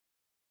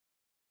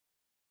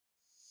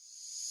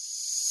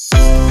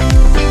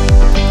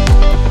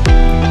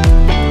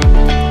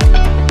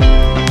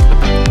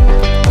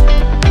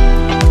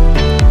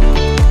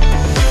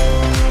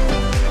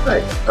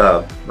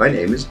My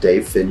name is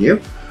Dave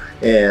Finui,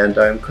 and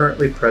I'm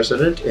currently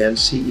President and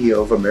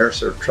CEO of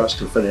AmeriServ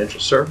Trust and Financial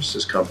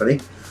Services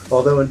Company,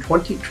 although in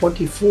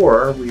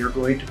 2024 we are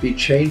going to be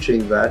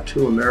changing that to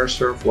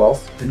AmeriServ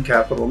Wealth and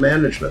Capital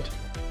Management.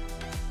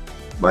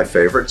 My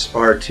favorites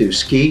are to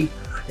ski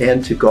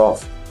and to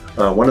golf.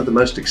 One of the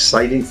most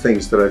exciting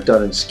things that I've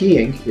done in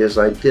skiing is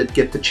I did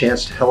get the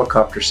chance to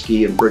helicopter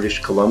ski in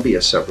British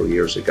Columbia several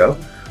years ago.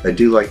 I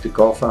do like to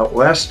golf out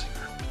west.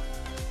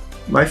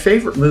 My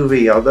favorite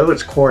movie, although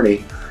it's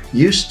corny,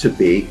 used to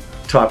be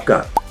Top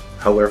Gun.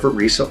 However,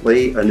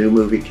 recently a new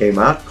movie came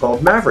out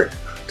called Maverick,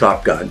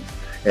 Top Gun,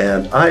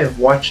 and I have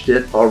watched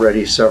it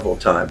already several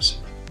times.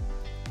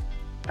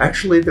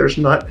 Actually, there's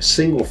not a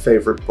single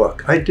favorite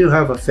book. I do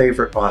have a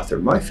favorite author.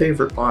 My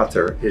favorite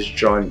author is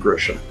John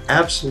Grisham.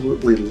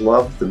 Absolutely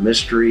love the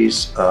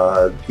mysteries,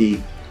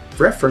 the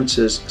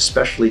references,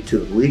 especially to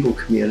the legal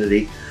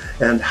community,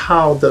 and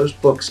how those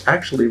books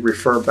actually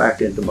refer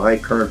back into my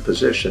current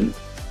position.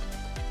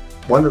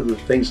 One of the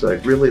things that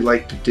I'd really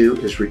like to do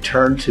is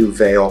return to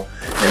Vail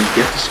and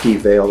get to ski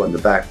Vail and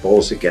the back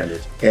bowls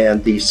again.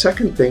 And the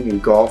second thing in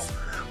golf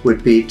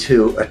would be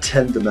to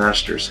attend the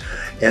Masters,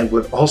 and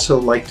would also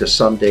like to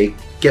someday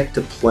get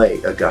to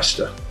play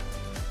Augusta.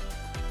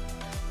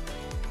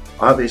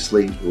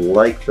 Obviously,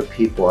 like the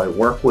people I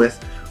work with,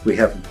 we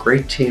have a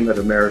great team at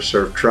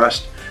AmeriServ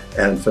Trust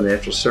and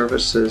Financial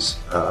Services.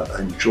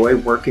 Enjoy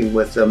working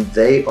with them.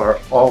 They are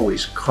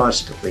always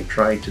constantly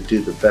trying to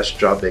do the best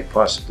job they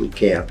possibly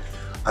can.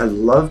 I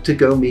love to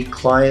go meet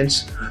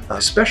clients,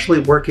 especially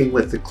working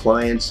with the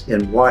clients,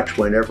 and watch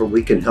whenever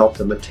we can help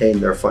them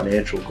attain their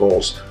financial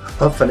goals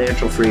of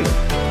financial freedom.